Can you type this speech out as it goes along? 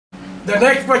The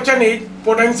next question is,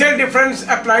 potential difference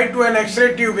applied to an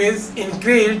X-ray tube is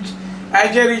increased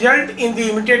as a result in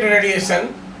the emitted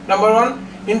radiation. Number 1,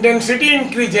 intensity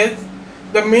increases,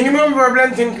 the minimum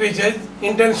wavelength increases,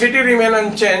 intensity remains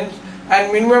unchanged,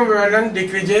 and minimum wavelength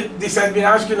decreases. This has been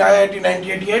asked in IIT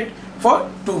 1988 for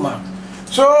 2 marks.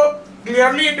 So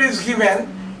clearly it is given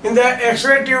in the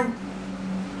X-ray tube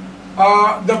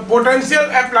the potential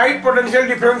applied potential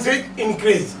difference is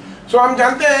increased. So हम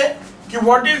जानते हैं कि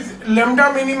what is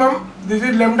lambda minimum. This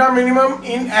is lambda minimum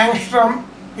in angstrom.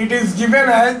 It is given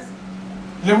as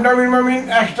lambda minimum in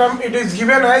angstrom. It is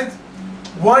given as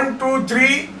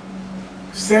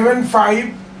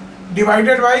 12375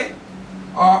 divided by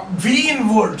V in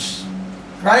volts,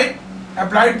 right?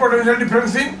 Applied potential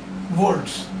difference in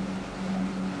volts.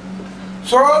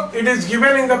 So it is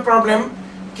given in the problem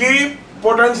कि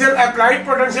potential applied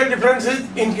potential difference is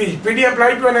increased. PD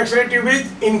applied to an X-ray tube is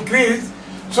increased.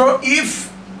 So if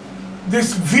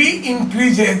this V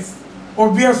increases,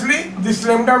 obviously this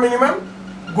lambda minimum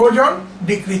goes on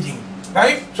decreasing,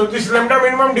 right? So this lambda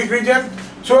minimum decreases.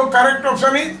 So correct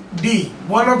option is D.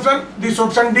 One option, this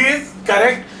option D is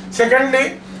correct.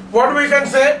 Secondly, what we can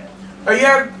say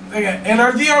here,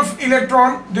 energy of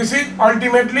electron, this is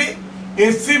ultimately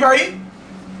Hc by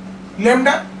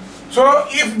lambda. So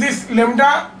if this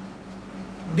lambda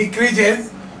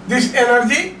decreases, this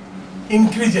energy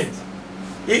increases.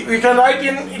 We can write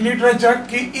in literature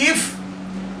कि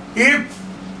if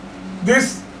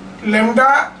this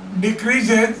lambda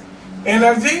decreases,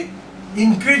 energy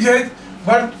increases,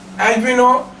 but as we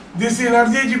know this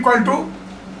energy is equal to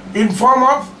in form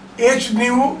of h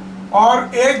nu or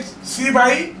hc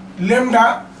by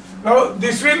lambda. Now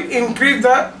this will increase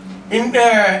the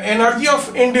energy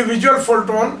of individual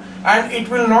photon and it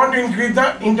will not increase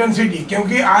the intensity,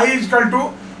 क्योंकि I is equal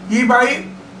to E by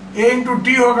A into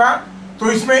T होगा,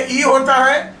 तो इसमें E होता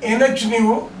है NH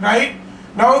nu, right?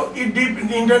 Now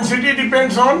the intensity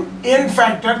depends on n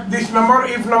factor. This number,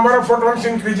 if number of photons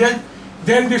increases,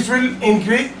 then this will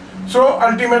increase. So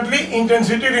ultimately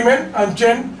intensity remain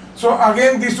unchanged. So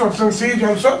again this option C is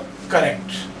also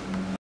correct.